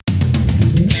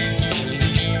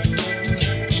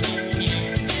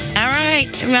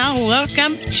right. Well,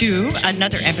 welcome to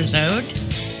another episode,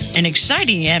 an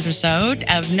exciting episode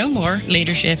of No More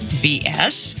Leadership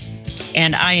BS.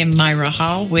 And I am Myra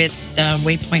Hall with the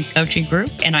Waypoint Coaching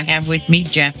Group, and I have with me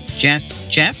Jeff,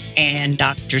 and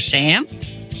Dr. Sam.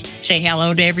 Say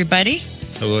hello to everybody.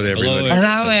 Hello to everybody.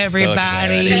 Hello,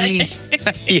 everybody.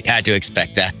 You had to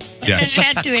expect that. Yeah. I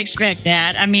had to expect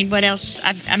that. I mean, what else?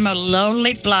 I'm a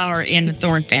lonely flower in the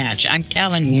thorn patch. I'm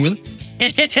telling you.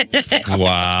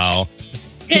 Wow.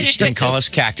 You shouldn't call us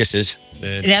cactuses.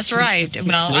 That's right.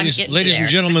 Well, ladies and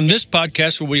gentlemen, this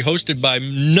podcast will be hosted by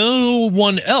no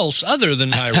one else other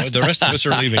than Myra. The rest of us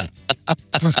are leaving.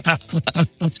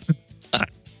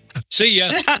 See ya.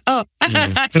 So,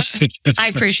 I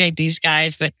appreciate these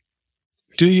guys, but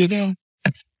Do you know?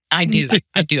 I do.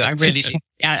 I really do.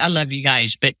 I love you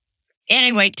guys. But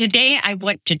anyway, today I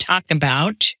want to talk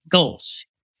about goals.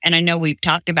 And I know we've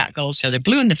talked about goals, so they're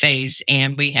blue in the face,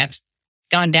 and we have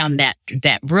gone down that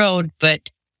road. But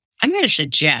I'm going to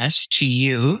suggest to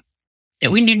you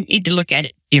that we need to look at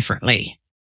it differently.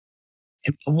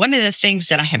 One of the things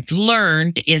that I have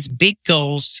learned is big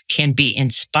goals can be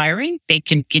inspiring. They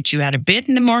can get you out of bed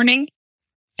in the morning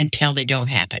until they don't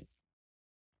happen.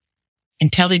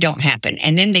 And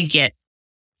then they get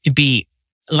to be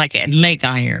like a leg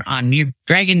iron on you,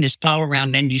 dragging this ball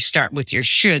around, and you start with your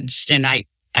shoulds, and I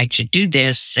should do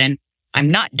this, and I'm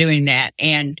not doing that.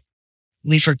 And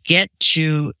we forget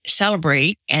to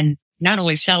celebrate, and not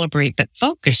only celebrate, but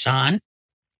focus on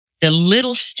the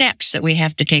little steps that we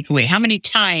have to take away. How many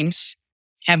times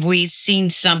have we seen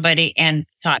somebody and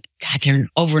thought, God, they're an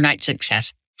overnight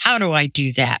success. How do I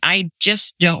do that? I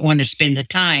just don't want to spend the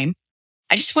time.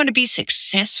 I just want to be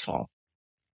successful.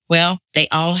 Well, they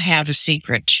all have a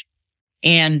secret.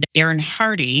 And Darren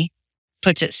Hardy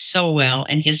puts it so well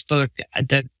in his book,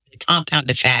 The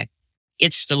Compound Effect.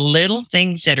 It's the little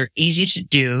things that are easy to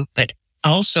do, but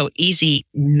also easy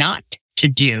not to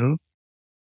do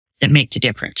that make the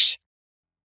difference.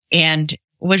 And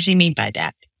what does he mean by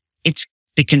that? It's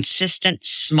the consistent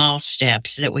small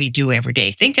steps that we do every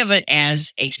day. Think of it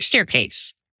as a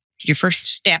staircase. Your first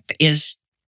step is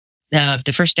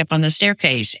the first step on the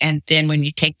staircase. And then when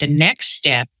you take the next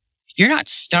step, you're not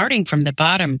starting from the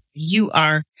bottom. You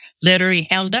are literally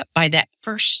held up by that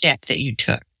first step that you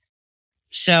took.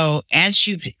 So as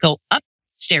you go up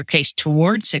the staircase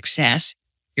toward success,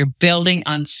 you're building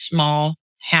on small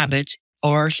habits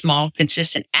or small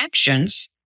consistent actions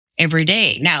every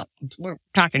day. Now, we're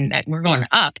talking that we're going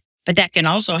up, but that can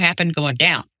also happen going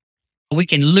down. We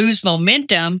can lose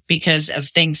momentum because of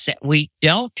things that we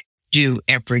don't do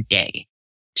every day.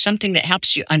 Something that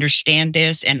helps you understand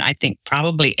this, and I think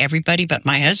probably everybody but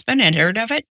my husband had heard of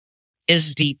it,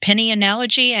 is the penny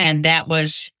analogy. And that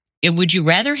was, would you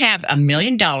rather have $1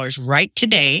 million right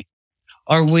today,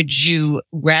 or would you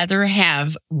rather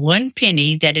have one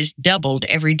penny that is doubled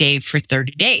every day for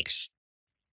 30 days?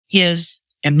 His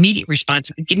immediate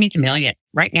response, give me the million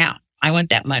right now. I want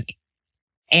that money.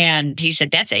 And he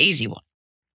said, that's an easy one.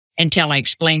 Until I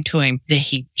explained to him that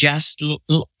he just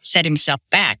set himself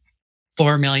back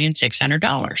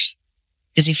 $4,600,000.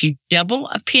 Because if you double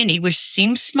a penny, which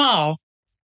seems small,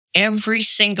 every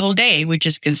single day, which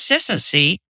is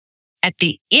consistency, at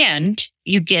the end,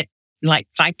 you get like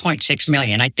 5.6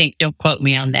 million. I think, don't quote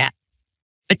me on that.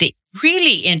 But the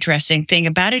really interesting thing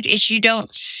about it is you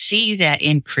don't see that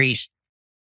increase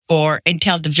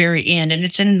until the very end. And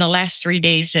it's in the last 3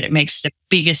 days that it makes the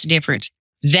biggest difference.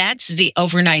 That's the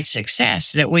overnight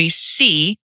success that we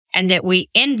see and that we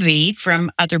envy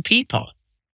from other people.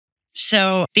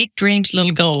 So big dreams,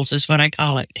 little goals is what I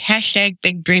call it. Hashtag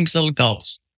big dreams, little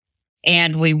goals.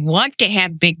 And we want to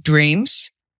have big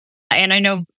dreams. And I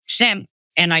know Sam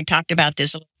and I talked about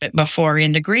this a little bit before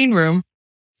in the green room,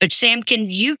 but Sam, can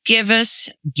you give us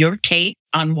your take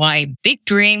on why big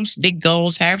dreams, big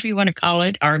goals, however you want to call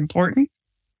it, are important?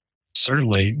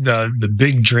 Certainly. The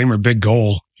big dream or big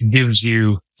goal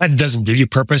doesn't give you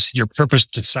purpose. Your purpose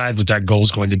decides what that goal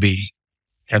is going to be.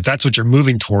 And if that's what you're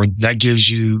moving toward, that gives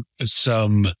you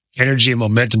some energy and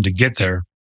momentum to get there.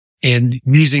 And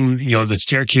using, the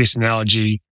staircase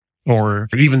analogy or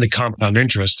even the compound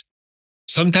interest,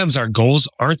 sometimes our goals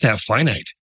aren't that finite.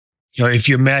 If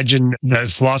you imagine that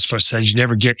philosopher says you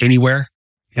never get anywhere,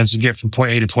 and to get from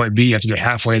point A to point B, you have to get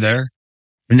halfway there.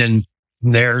 And then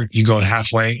from there, you go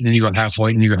halfway, and then you go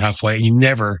halfway, and you go halfway, and you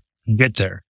never get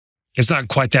there. It's not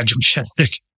quite that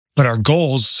dramatic, but our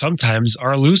goals sometimes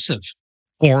are elusive,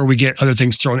 or we get other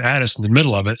things thrown at us in the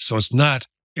middle of it. So it's not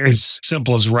as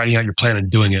simple as writing out your plan and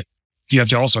doing it. You have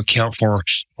to also account for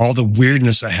all the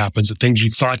weirdness that happens, the things you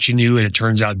thought you knew and it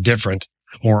turns out different,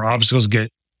 or obstacles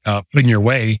get put in your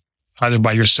way. either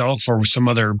by yourself or with some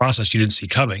other process you didn't see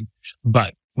coming.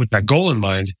 But with that goal in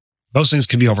mind, those things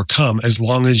can be overcome as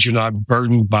long as you're not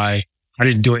burdened by, I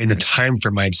didn't do it in the time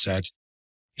frame mindset.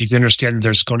 If you understand that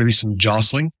there's going to be some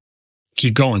jostling,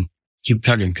 keep going, keep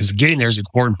tugging, because getting there is the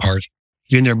important part.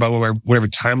 Getting there by whatever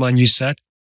timeline you set,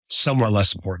 somewhat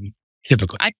less important,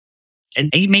 typically. And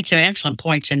you made some excellent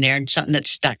points in there. And something that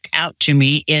stuck out to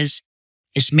me is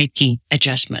making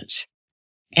adjustments.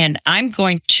 And I'm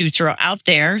going to throw out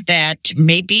there that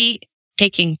maybe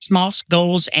taking small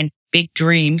goals and big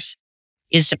dreams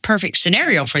is the perfect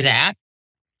scenario for that.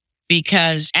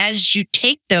 Because as you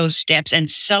take those steps and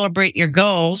celebrate your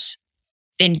goals,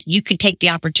 then you can take the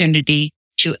opportunity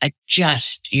to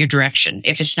adjust your direction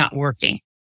if it's not working.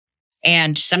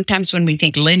 And sometimes when we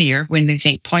think linear, when we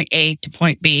think point A to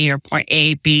point B or point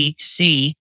A, B,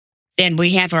 C, then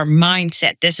we have our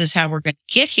mindset. This is how we're going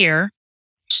to get here.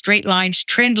 Straight lines,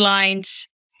 trend lines.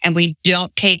 And we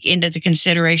don't take into the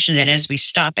consideration that as we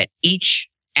stop at each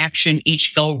action,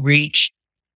 each goal reached,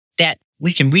 that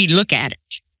we can relook at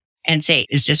it and say,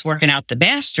 is this working out the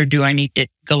best, or do I need to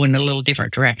go in a little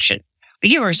different direction? We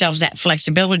give ourselves that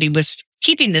flexibility with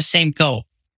keeping the same goal.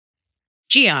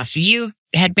 Geoff, you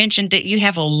had mentioned that you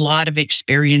have a lot of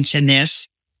experience in this.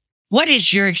 What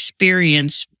is your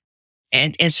experience?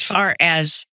 And as far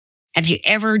as, have you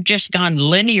ever just gone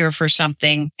linear for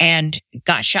something and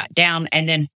got shot down and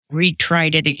then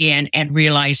retried it again and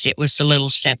realized it was the little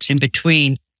steps in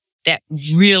between that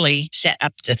really set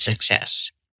up the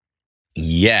success?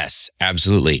 Yes,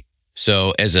 absolutely.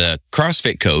 So as a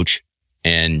CrossFit coach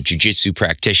and jiu-jitsu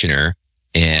practitioner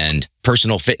and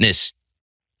personal fitness,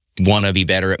 want to be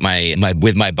better at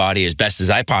with my body as best as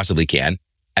I possibly can,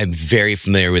 I'm very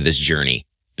familiar with this journey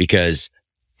because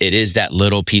it is that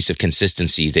little piece of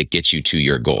consistency that gets you to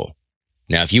your goal.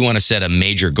 Now, if you want to set a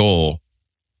major goal,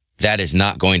 that is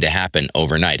not going to happen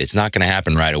overnight. It's not going to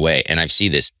happen right away. And I see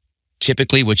this.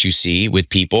 Typically what you see with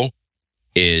people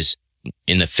is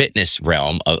in the fitness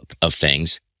realm of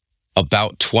things,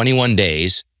 about 21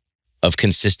 days of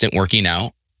consistent working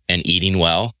out and eating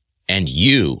well, and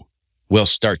you will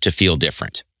start to feel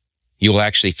different. You will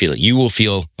actually feel it. You will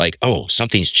feel like, oh,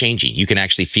 something's changing. You can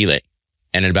actually feel it.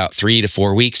 And in about 3 to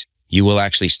 4 weeks, you will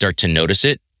actually start to notice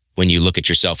it when you look at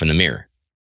yourself in the mirror.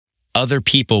 Other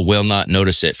people will not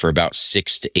notice it for about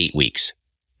 6 to 8 weeks.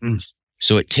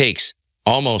 So it takes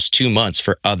almost 2 months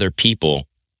for other people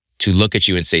to look at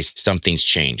you and say something's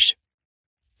changed.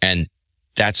 And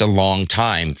that's a long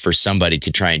time for somebody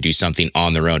to try and do something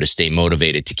on their own, to stay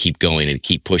motivated, to keep going and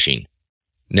keep pushing.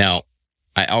 Now,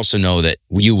 I also know that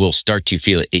you will start to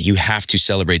feel it. You have to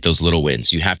celebrate those little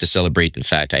wins. You have to celebrate the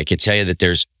fact. I can tell you that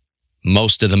there's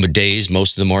most of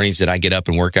the mornings that I get up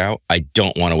and work out, I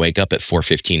don't want to wake up at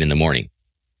 4:15 in the morning.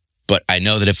 But I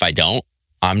know that if I don't,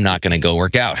 I'm not going to go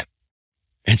work out.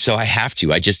 And so I have to.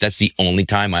 That's the only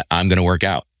time I'm going to work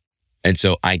out. And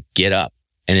so I get up,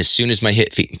 and as soon as my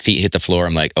feet hit the floor,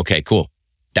 I'm like, okay, cool.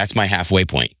 That's my halfway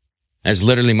point. That's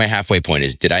literally my halfway point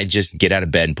is, did I just get out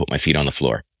of bed and put my feet on the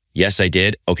floor? Yes, I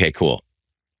did. Okay, cool.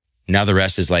 Now the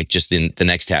rest is like just in the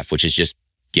next half, which is just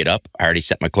get up. I already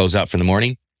set my clothes out for the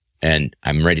morning and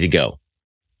I'm ready to go.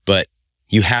 But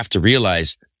you have to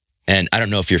realize, and I don't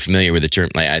know if you're familiar with the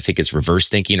term, like I think it's reverse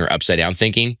thinking or upside down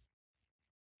thinking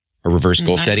or reverse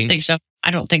goal setting.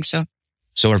 I don't think so.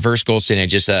 So reverse goal setting, I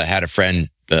just had a friend,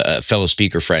 a fellow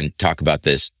speaker friend talk about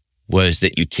this, was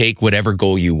that you take whatever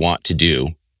goal you want to do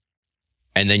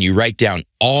and then you write down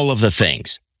all of the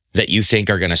things that you think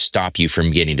are going to stop you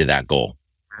from getting to that goal.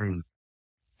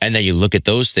 And then you look at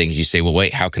those things, you say, well,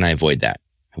 wait, how can I avoid that?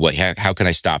 How can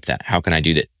I stop that? How can I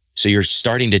do that? So you're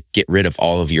starting to get rid of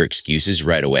all of your excuses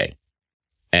right away.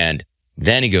 And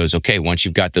then he goes, okay, once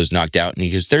you've got those knocked out, and he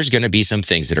goes, there's going to be some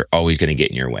things that are always going to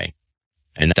get in your way.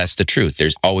 And that's the truth.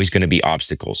 There's always going to be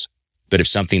obstacles. But if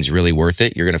something's really worth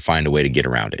it, you're going to find a way to get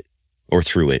around it or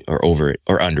through it or over it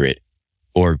or under it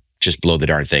or just blow the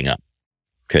darn thing up.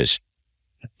 Because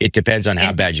it depends on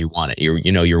how bad you want it.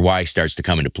 Your why starts to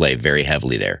come into play very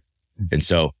heavily there. And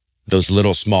so those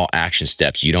little small action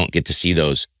steps, you don't get to see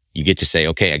those. You get to say,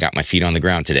 okay, I got my feet on the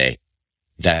ground today.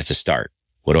 That's a start.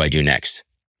 What do I do next?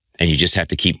 And you just have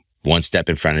to keep one step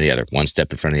in front of the other, one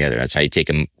step in front of the other. That's how you take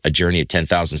a journey of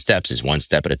 10,000 steps, is one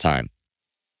step at a time.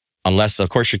 Unless, of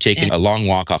course, you're taking a long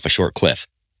walk off a short cliff,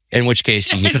 in which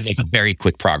case you can make very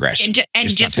quick progress. And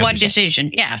just one decision.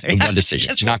 Yeah. One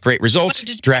decision. Not great results,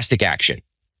 drastic action.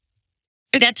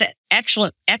 That's an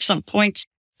excellent point.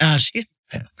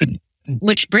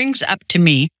 Which brings up to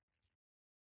me,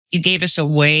 you gave us a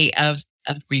way of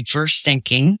reverse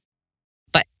thinking,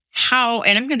 but how,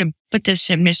 and I'm going to put this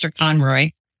in Mr.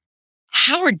 Conroy,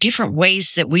 how are different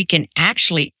ways that we can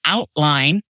actually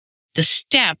outline the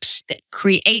steps that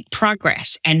create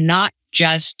progress and not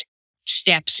just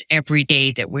steps every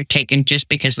day that we're taking just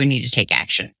because we need to take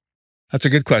action? That's a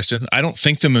good question. I don't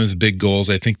think them as big goals.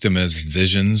 I think them as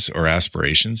visions or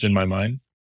aspirations in my mind.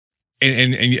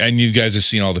 And you guys have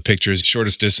seen all the pictures.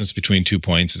 Shortest distance between 2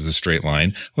 points is a straight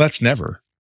line. Well,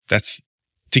 that's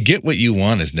to get what you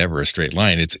want is never a straight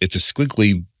line. It's a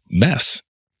squiggly mess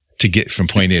to get from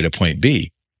point A to point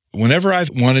B. Whenever I've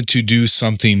wanted to do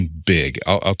something big,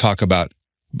 I'll talk about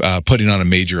putting on a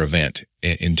major event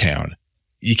in town.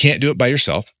 You can't do it by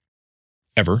yourself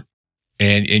ever.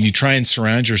 And you try and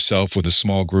surround yourself with a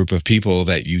small group of people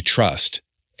that you trust,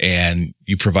 and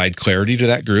you provide clarity to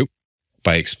that group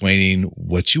by explaining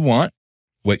what you want,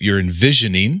 what you're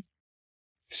envisioning,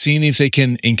 seeing if they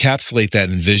can encapsulate that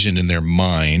envision in their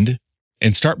mind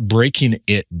and start breaking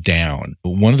it down.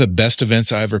 One of the best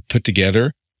events I ever put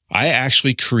together, I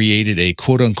actually created a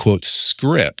quote unquote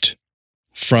script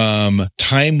from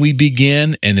time we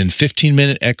begin and in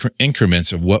 15-minute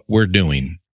increments of what we're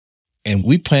doing. And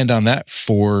we planned on that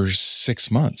for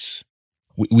 6 months.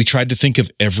 We tried to think of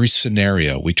every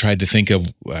scenario. We tried to think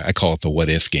of, I call it the what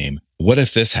if game. What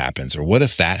if this happens? Or what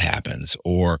if that happens?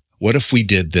 Or what if we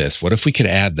did this? What if we could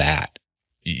add that?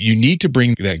 You need to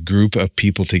bring that group of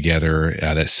people together,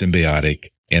 that symbiotic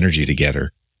energy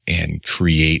together, and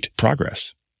create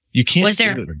progress. You can't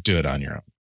do it on your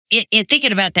own. In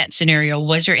thinking about that scenario,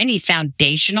 was there any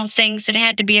foundational things that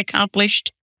had to be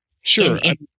accomplished? Sure.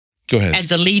 Go ahead.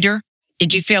 As a leader,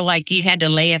 did you feel like you had to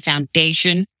lay a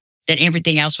foundation that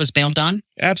everything else was built on?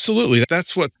 Absolutely.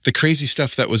 That's what the crazy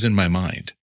stuff that was in my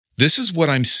mind. This is what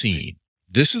I'm seeing.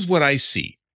 This is what I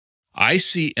see. I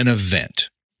see an event.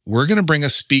 We're going to bring a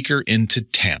speaker into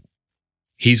town.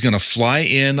 He's going to fly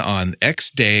in on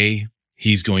X day.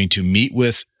 He's going to meet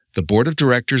with the board of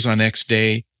directors on X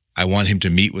day. I want him to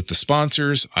meet with the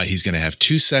sponsors. He's going to have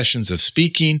 2 sessions of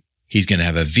speaking. He's going to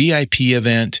have a VIP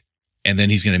event, and then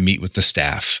he's going to meet with the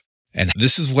staff. And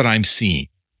this is what I'm seeing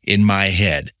in my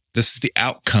head. This is the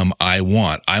outcome I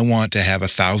want. I want to have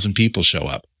 1,000 people show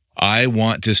up. I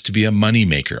want this to be a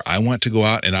moneymaker. I want to go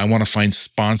out and I want to find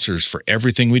sponsors for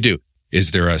everything we do.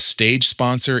 Is there a stage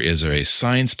sponsor? Is there a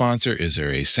sign sponsor? Is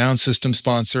there a sound system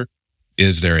sponsor?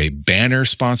 Is there a banner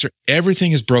sponsor?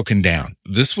 Everything is broken down.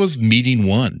 This was meeting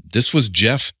 1. This was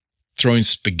Jeff throwing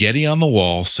spaghetti on the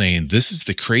wall saying, this is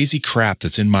the crazy crap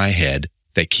that's in my head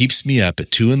that keeps me up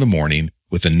at 2 a.m.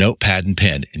 with a notepad and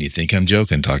pen. And you think I'm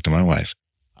joking? Talk to my wife.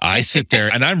 I sit there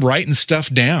and I'm writing stuff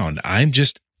down.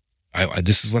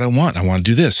 This is what I want. I want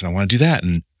to do this and I want to do that.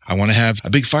 And I want to have a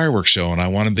big fireworks show and I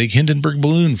want a big Hindenburg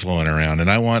balloon flowing around and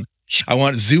I want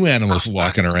zoo animals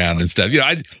walking around and stuff.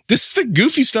 This is the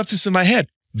goofy stuff that's in my head.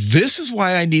 This is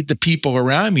why I need the people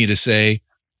around me to say,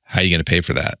 how are you going to pay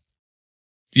for that?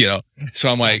 So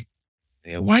I'm like,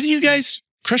 why do you guys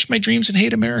crush my dreams and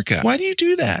hate America? Why do you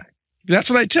do that? That's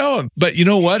what I tell them. But you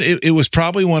know what? It was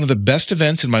probably one of the best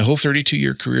events in my whole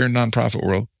 32-year career in nonprofit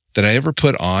world that I ever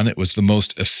put on. It was the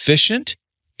most efficient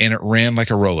and it ran like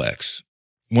a Rolex.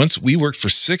 Once we worked for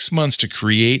 6 months to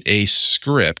create a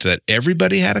script that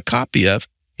everybody had a copy of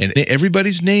and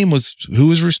everybody's name was who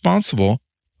was responsible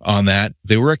on that.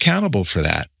 They were accountable for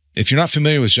that. If you're not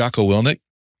familiar with Jocko Willink,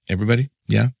 everybody?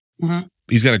 Yeah. Mm-hmm.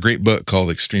 He's got a great book called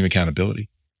Extreme Accountability.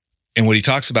 And what he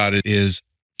talks about it is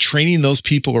training those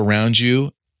people around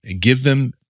you and give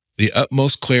them the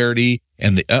utmost clarity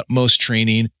and the utmost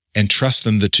training and trust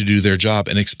them to do their job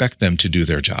and expect them to do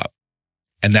their job.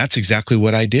 And that's exactly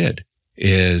what I did.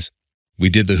 Is we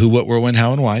did the who, what, where, when,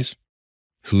 how, and whys.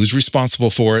 Who's responsible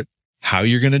for it? How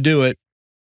you're going to do it?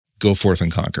 Go forth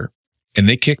and conquer. And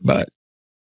they kick butt.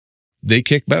 There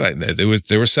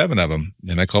were 7 of them,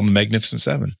 and I call them the Magnificent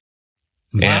 7.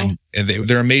 Wow. And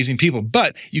they're amazing people,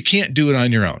 but you can't do it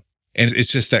on your own. And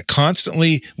it's just that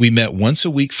constantly we met once a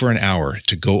week for an hour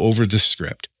to go over the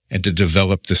script and to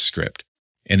develop the script.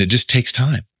 And it just takes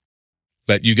time.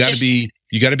 But you got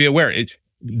to be aware.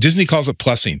 Disney calls it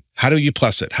plussing. How do you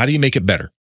plus it? How do you make it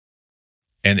better?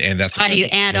 And that's how do you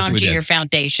add on to your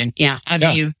foundation? Yeah. How do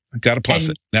you got to plus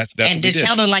it? That's and it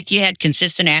sounded like you had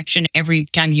consistent action every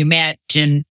time you met,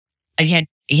 and you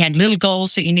had little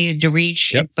goals that you needed to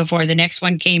reach before the next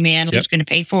one came in. Who's going to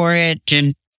pay for it,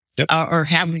 and or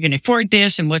how are we going to afford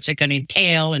this, and what's it going to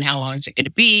entail, and how long is it going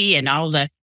to be, and all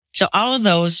of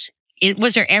those.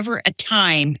 Was there ever a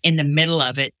time in the middle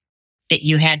of it that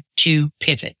you had to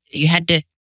pivot? You had to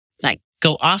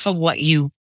go off of what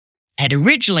you had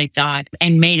originally thought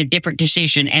and made a different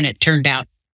decision, and it turned out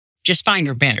just fine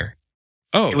or better?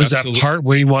 Oh, It was absolutely. that part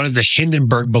when he wanted the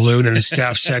Hindenburg balloon and his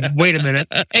staff said, wait a minute,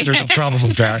 there's a problem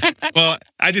with that. Well,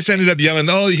 I just ended up yelling,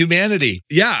 oh, humanity.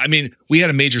 Yeah. I mean, we had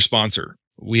a major sponsor.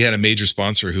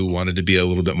 Who wanted to be a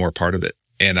little bit more part of it.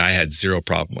 And I had zero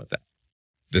problem with that.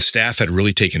 The staff had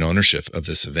really taken ownership of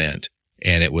this event.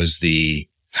 And it was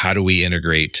how do we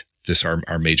integrate this,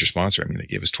 our major sponsor? I mean, they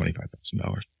gave us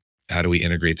 $25,000. How do we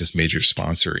integrate this major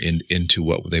sponsor into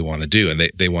what they want to do? And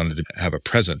they wanted to have a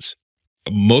presence.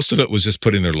 Most of it was just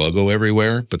putting their logo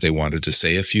everywhere, but they wanted to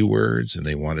say a few words and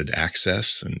they wanted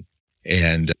access.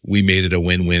 And we made it a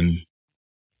win-win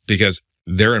because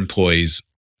their employees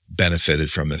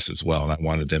benefited from this as well. And I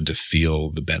wanted them to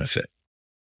feel the benefit.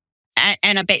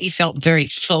 And I bet you felt very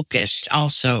focused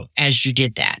also as you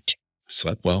did that.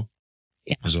 Slept well.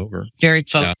 Yeah. It was over. Very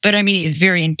focused. Yeah. But I mean, it's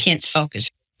very intense focus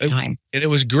time. And it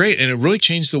was great. And it really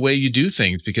changed the way you do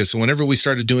things because whenever we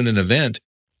started doing an event,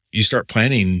 you start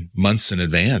planning months in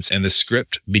advance and the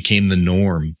script became the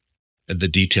norm. The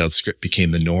detailed script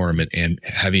became the norm and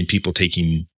having people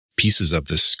taking pieces of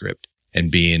this script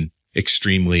and being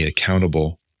extremely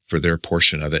accountable for their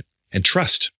portion of it and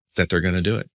trust that they're going to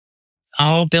do it.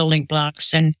 All building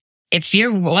blocks. And if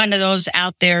you're one of those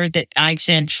out there that I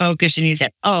said focus and you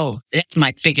said, oh, that's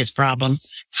my biggest problem.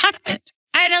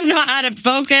 I don't know how to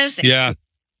focus. Yeah.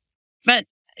 But,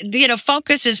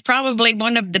 focus is probably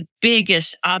one of the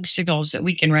biggest obstacles that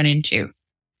we can run into.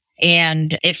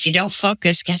 And if you don't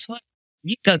focus, guess what?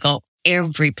 You could go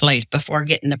every place before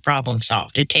getting the problem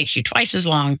solved. It takes you twice as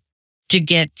long to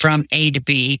get from A to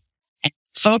B. And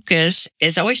focus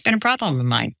has always been a problem of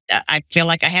mine. I feel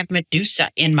like I have Medusa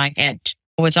in my head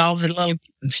with all the little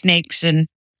snakes and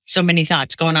so many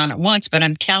thoughts going on at once. But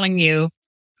I'm telling you,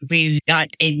 we got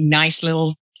a nice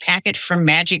little packet from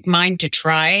Magic Mind to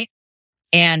try.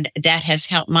 And that has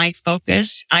helped my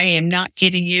focus. I am not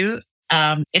kidding you.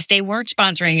 If they weren't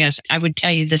sponsoring us, I would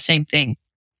tell you the same thing.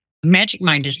 Magic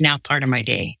Mind is now part of my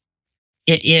day.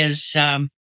 It is,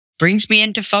 brings me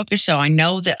into focus. So I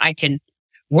know that I can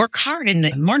work hard in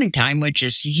the morning time, which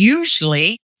is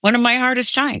usually one of my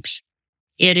hardest times.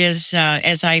 It is,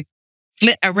 as I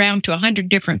flit around to 100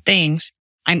 different things,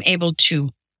 I'm able to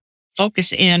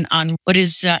focus in on what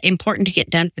is important to get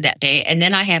done for that day. And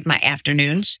then I have my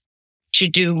afternoons to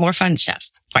do more fun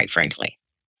stuff, quite frankly.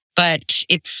 But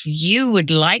if you would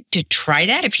like to try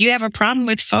that, if you have a problem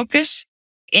with focus,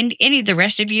 and any of the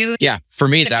rest of you. Yeah. For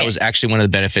me, that was actually one of the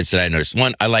benefits that I noticed.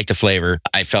 One, I like the flavor.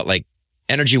 I felt like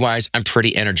energy wise, I'm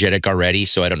pretty energetic already.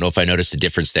 So I don't know if I noticed a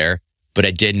difference there, but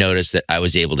I did notice that I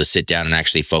was able to sit down and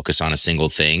actually focus on a single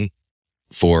thing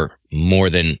for more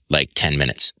than like 10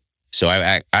 minutes. So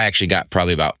I actually got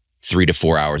probably about 3 to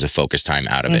 4 hours of focus time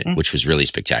out of it, which was really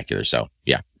spectacular. So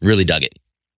yeah, really dug it.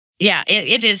 Yeah,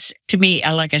 it is to me,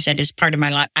 like I said, is part of my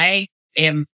life. I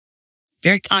am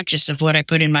very conscious of what I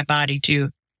put in my body too,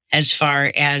 as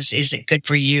far as, is it good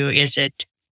for you? Is it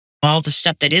all the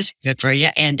stuff that is good for you?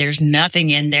 And there's nothing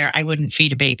in there I wouldn't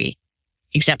feed a baby,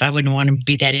 except I wouldn't want him to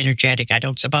be that energetic, I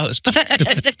don't suppose.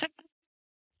 But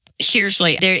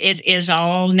seriously, it is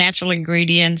all natural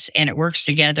ingredients and it works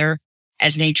together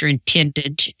as nature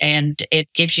intended. And it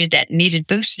gives you that needed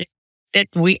boost that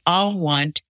we all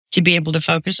want to be able to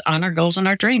focus on our goals and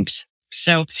our dreams.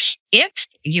 So if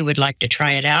you would like to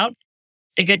try it out,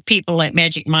 the good people at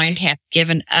Magic Mind have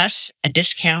given us a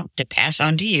discount to pass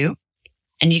on to you.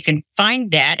 And you can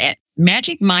find that at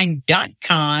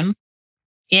magicmind.com.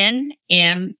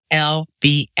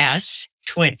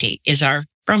 NMLBS20 is our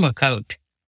promo code.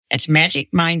 That's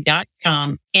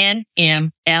magicmind.com.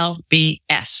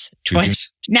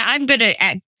 NMLBS20. Now I'm going to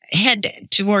head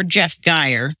toward Jeff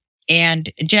Geyer. And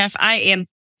Jeff, I am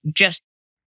just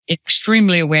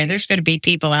extremely aware there's going to be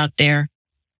people out there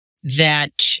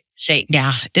that say,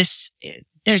 "Nah, this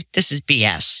is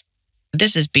BS.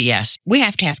 This is BS. We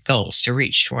have to have goals to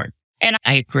reach toward." And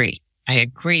I agree.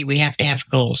 We have to have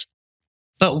goals.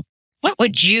 But what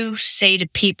would you say to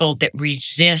people that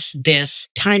resist this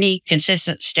tiny,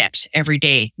 consistent steps every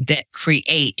day that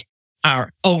create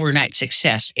our overnight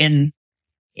success in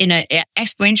an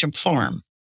exponential form?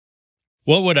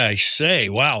 What would I say?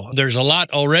 Wow, there's a lot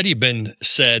already been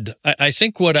said. I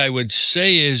think what I would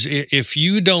say is if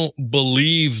you don't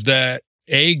believe that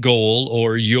a goal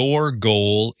or your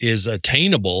goal is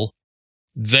attainable,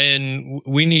 then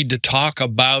we need to talk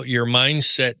about your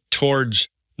mindset towards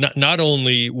not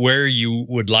only where you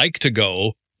would like to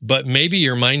go, but maybe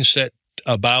your mindset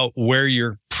about where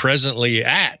you're presently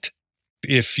at.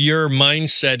 If your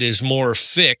mindset is more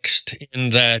fixed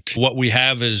in that what we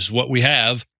have is what we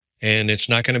have, and it's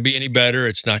not going to be any better,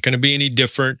 it's not going to be any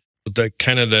different, the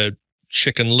kind of the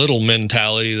Chicken Little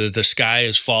mentality that the sky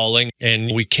is falling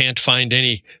and we can't find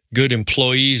any good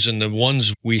employees, and the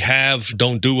ones we have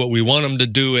don't do what we want them to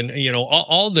do. And,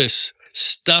 all this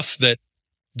stuff that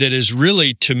is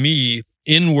really, to me,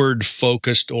 inward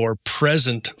focused or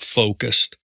present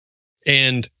focused.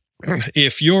 And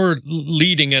if you're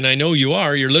leading, and I know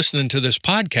you're listening to this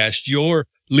podcast, you're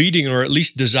leading or at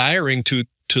least desiring to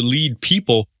lead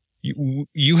people,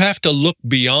 you have to look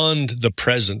beyond the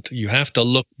present. You have to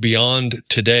look beyond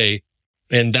today.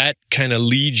 And that kind of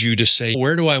leads you to say,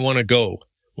 where do I want to go?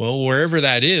 Well, wherever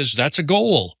that is, that's a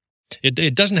goal.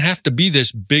 It doesn't have to be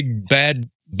this big, bad,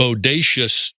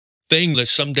 bodacious thing that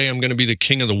someday I'm going to be the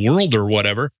king of the world or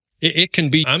whatever. It can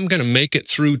be, I'm going to make it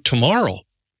through tomorrow.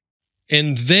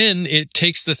 And then it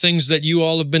takes the things that you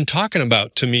all have been talking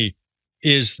about, to me,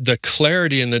 is the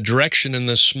clarity and the direction and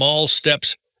the small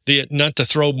steps. Not to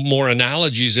throw more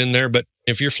analogies in there, but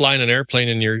if you're flying an airplane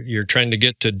and you're trying to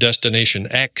get to destination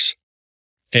X,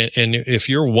 and if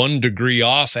you're 1 degree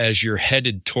off as you're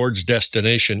headed towards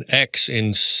destination X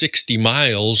in 60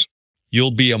 miles,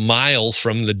 you'll be a mile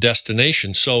from the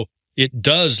destination. So it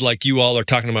does, like you all are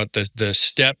talking about, the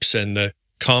steps and the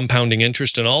compounding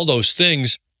interest and all those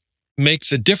things make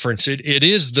the difference. It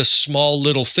is the small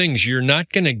little things. You're not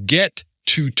going to get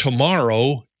to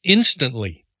tomorrow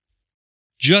instantly.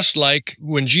 Just like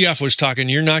when GF was talking,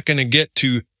 you're not going to get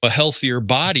to a healthier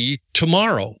body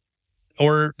tomorrow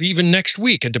or even next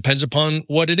week. It depends upon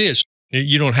what it is.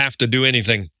 You don't have to do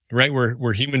anything, right?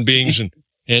 We're human beings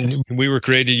and we were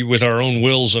created with our own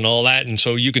wills and all that. And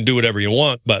so you can do whatever you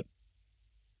want. But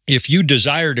if you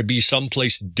desire to be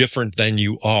someplace different than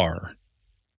you are,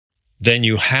 then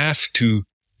you have to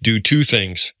do 2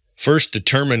 things. First,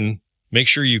 make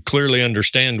sure you clearly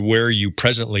understand where you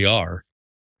presently are,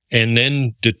 and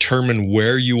then determine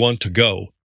where you want to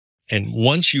go. And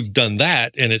once you've done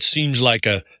that, and it seems like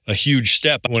a huge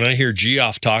step, when I hear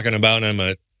Geoff talking about,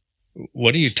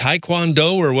 what are you,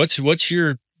 Taekwondo, or what's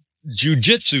your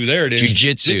jujitsu? There it is.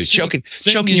 Jujitsu.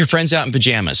 Choking your friends out in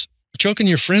pajamas. Choking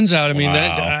your friends out. I mean,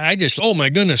 Wow. Oh my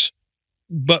goodness.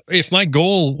 But if my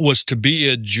goal was to be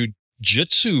a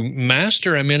jujitsu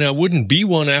master, I wouldn't be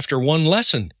one after one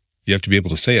lesson. You have to be able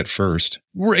to say it first.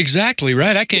 We're exactly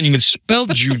right. I can't even spell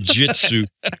jujitsu.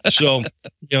 So,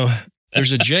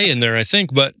 there's a J in there, I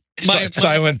think, but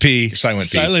Silent P. Silent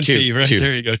P. Silent P, right? Two.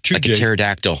 There you go. 2 Like a J's.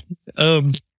 pterodactyl.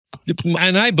 And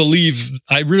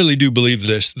I really do believe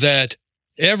this, that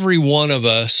every one of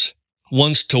us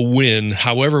wants to win,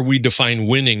 however we define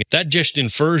winning. That just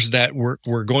infers that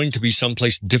we're going to be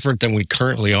someplace different than we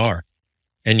currently are.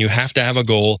 And you have to have a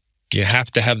goal. You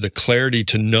have to have the clarity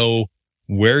to know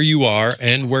where you are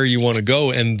and where you want to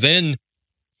go. And then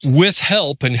with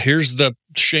help, and here's the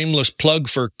shameless plug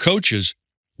for coaches,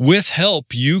 with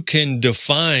help, you can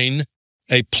define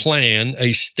a plan,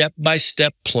 a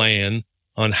step-by-step plan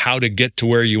on how to get to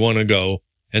where you want to go.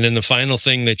 And then the final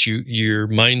thing that your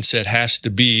mindset has to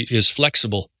be is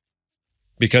flexible.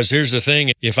 Because here's the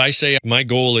thing, if I say my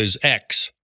goal is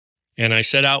X, and I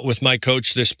set out with my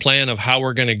coach this plan of how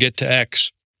we're going to get to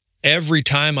X, every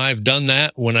time I've done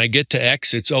that, when I get to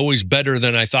X, it's always better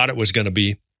than I thought it was going to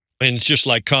be. And it's just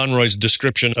like Conroy's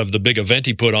description of the big event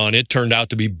he put on. It turned out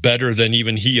to be better than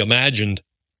even he imagined.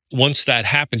 Once that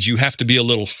happens, you have to be a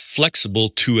little flexible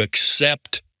to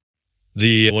accept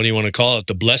the, what do you want to call it,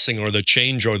 the blessing or the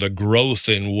change or the growth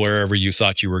in wherever you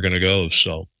thought you were going to go.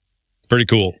 So pretty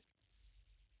cool.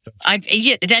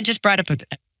 That just brought up a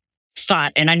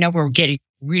thought, and I know we're getting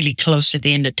really close to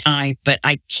the end of time, but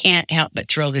I can't help but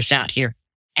throw this out here.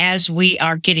 As we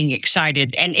are getting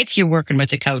excited, and if you're working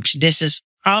with a coach, this is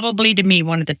probably to me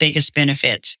one of the biggest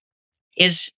benefits,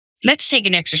 is let's take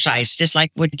an exercise, just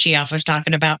like what Geoff was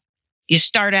talking about. You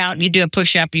start out, you do a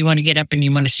push-up, you want to get up and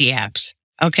you want to see abs,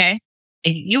 okay?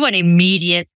 And you want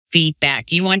immediate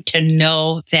feedback. You want to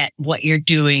know that what you're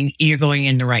doing, you're going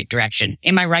in the right direction.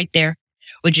 Am I right there?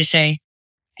 Would you say?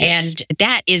 Yes. And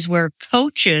that is where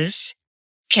coaches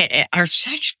are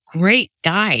such great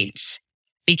guides,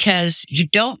 because you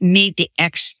don't need the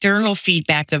external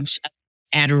feedback of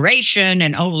adoration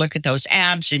and, oh, look at those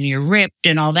abs and you're ripped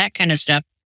and all that kind of stuff,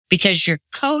 because your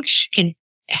coach can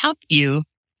help you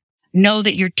know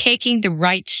that you're taking the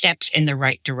right steps in the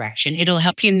right direction. It'll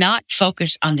help you not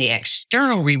focus on the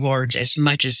external rewards as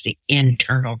much as the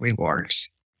internal rewards.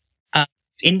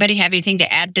 Anybody have anything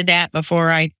to add to that before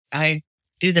I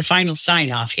do the final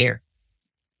sign off here?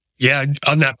 Yeah,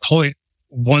 on that point,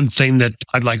 one thing that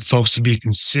I'd like folks to be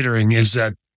considering is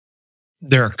that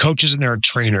there are coaches and there are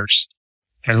trainers.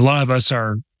 And a lot of us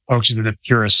are coaches in the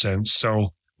purest sense.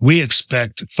 So we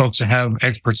expect folks to have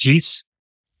expertise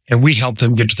and we help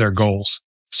them get to their goals.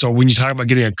 So when you talk about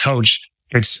getting a coach,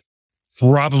 it's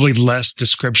probably less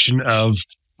description of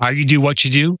how you do what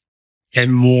you do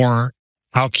and more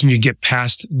how can you get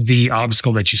past the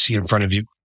obstacle that you see in front of you.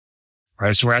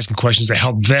 Right. So we're asking questions that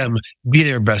help them be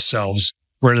their best selves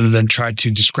rather than try to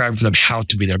describe for them how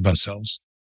to be their best selves.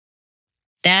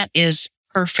 That is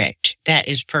perfect. That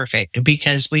is perfect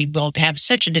because we will have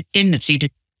such a tendency to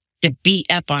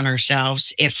beat up on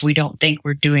ourselves if we don't think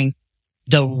we're doing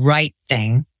the right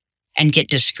thing and get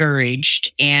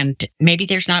discouraged. And maybe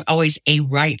there's not always a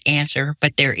right answer,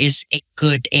 but there is a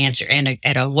good answer and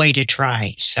a way to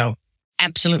try. So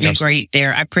absolutely great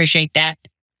there. I appreciate that.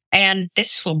 And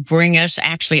this will bring us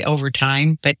actually over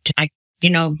time, but you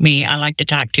know me, I like to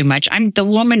talk too much. I'm the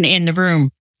woman in the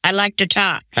room. I like to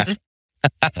talk.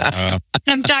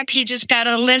 Sometimes you just got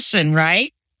to listen,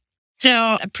 right? So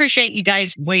I appreciate you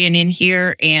guys weighing in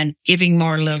here and giving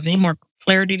a little more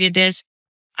clarity to this.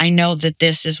 I know that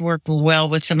this has worked well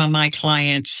with some of my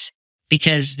clients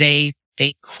because they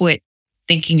quit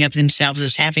thinking of themselves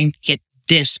as having to get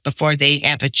this before they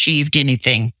have achieved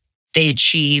anything. They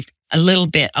achieved a little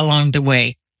bit along the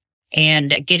way,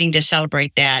 and getting to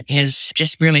celebrate that has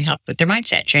just really helped with their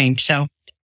mindset change. So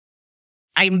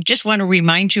I just want to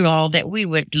remind you all that we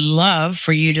would love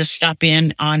for you to stop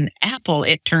in on Apple.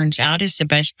 It turns out is the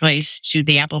best place to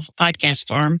the Apple podcast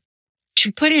forum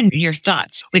to put in your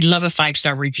thoughts. We'd love a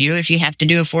 5-star review. If you have to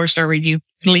do a 4-star review,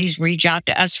 please reach out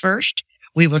to us first.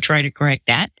 We will try to correct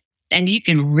that. And you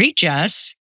can reach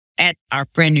us at our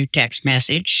brand new text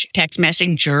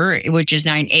messenger, which is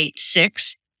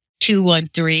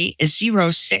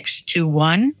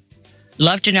 986-213-0621.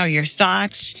 Love to know your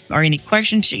thoughts or any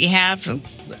questions that you have.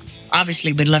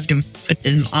 Obviously, we'd love to put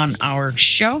them on our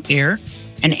show here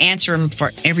and answer them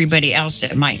for everybody else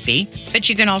that might be. But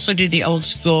you can also do the old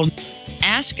school.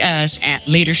 Ask us at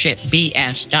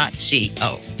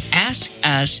leadershipbs.co. Ask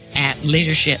us at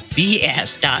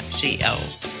leadershipbs.co.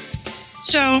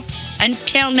 So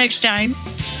until next time,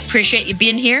 appreciate you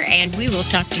being here, and we will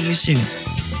talk to you soon.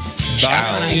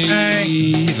 Bye. Bye.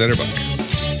 Later, bye.